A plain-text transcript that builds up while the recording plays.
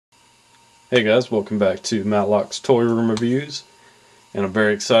Hey guys, welcome back to Matlock's Toy Room Reviews, and I'm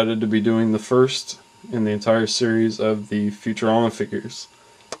very excited to be doing the first in the entire series of the Futurama figures.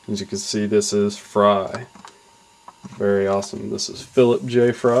 As you can see, this is Fry. Very awesome. This is Philip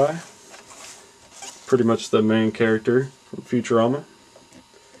J. Fry, pretty much the main character from Futurama.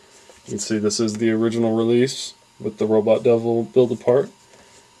 You can see this is the original release with the Robot Devil build-apart,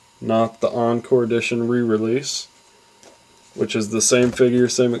 not the Encore Edition re-release, which is the same figure,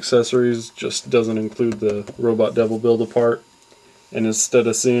 same accessories, just doesn't include the Robot Devil build-apart. And instead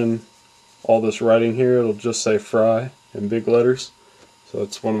of seeing all this writing here, it'll just say Fry in big letters. So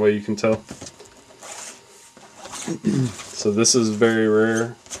that's one way you can tell. So this is very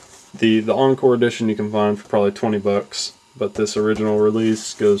rare. The Encore Edition you can find for probably 20 bucks, but this original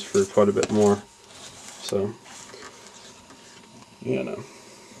release goes for quite a bit more. So, you know,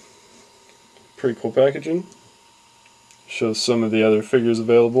 pretty cool packaging. Shows some of the other figures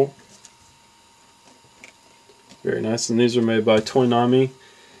available. Very nice, and these are made by Toynami,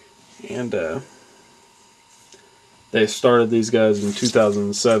 and they started these guys in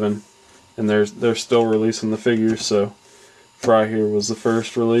 2007, and they're still releasing the figures. So Fry here was the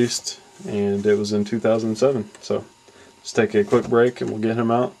first released, and it was in 2007. So let's take a quick break, and we'll get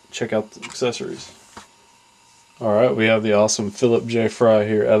him out. Check out the accessories. All right, we have the awesome Philip J. Fry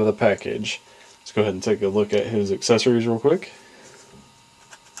here out of the package. Let's go ahead and take a look at his accessories real quick.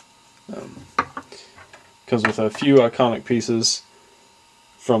 Comes with a few iconic pieces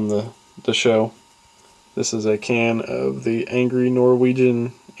from the show. This is a can of the Angry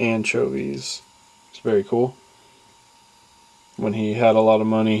Norwegian anchovies. It's very cool. When he had a lot of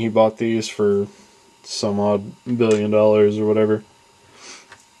money, he bought these for some odd $1 billion or whatever.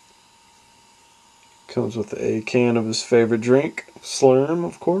 Comes with a can of his favorite drink, Slurm,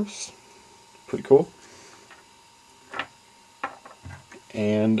 of course. Pretty cool.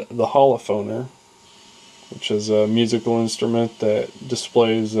 And the holophoner, which is a musical instrument that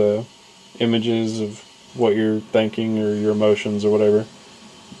displays images of what you're thinking or your emotions or whatever.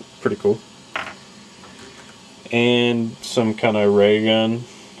 Pretty cool. And some kind of ray gun.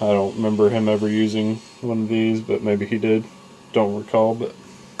 I don't remember him ever using one of these, but maybe he did. Don't recall, but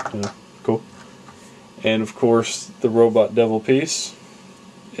yeah, cool. And of course, the Robot Devil piece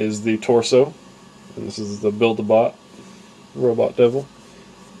is the torso. And this is the Build-A-Bot Robot Devil.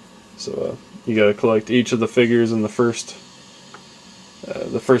 So you gotta collect each of the figures in the first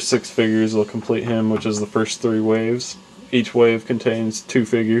 6 figures will complete him, which is the first 3 waves. Each wave contains 2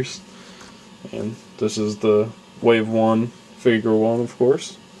 figures. And this is the wave 1, figure 1, of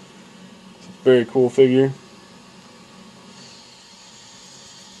course. It's a very cool figure.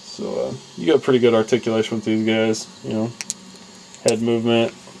 So you got pretty good articulation with these guys, you know. Head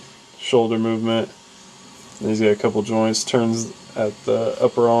movement, shoulder movement. And he's got a couple joints, turns at the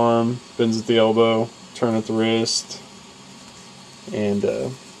upper arm, bends at the elbow, turn at the wrist, and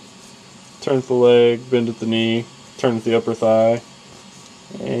turn at the leg, bend at the knee, turn at the upper thigh,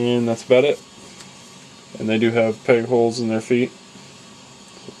 and that's about it. And they do have peg holes in their feet.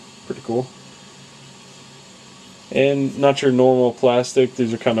 Pretty cool. And not your normal plastic,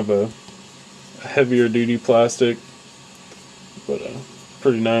 these are kind of a heavier duty plastic, but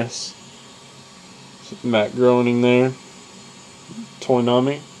pretty nice. Matt Groening there,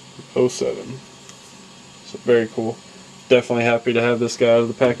 Toynami 07. So very cool. Definitely happy to have this guy out of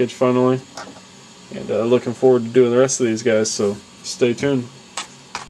the package finally, and looking forward to doing the rest of these guys, so stay tuned.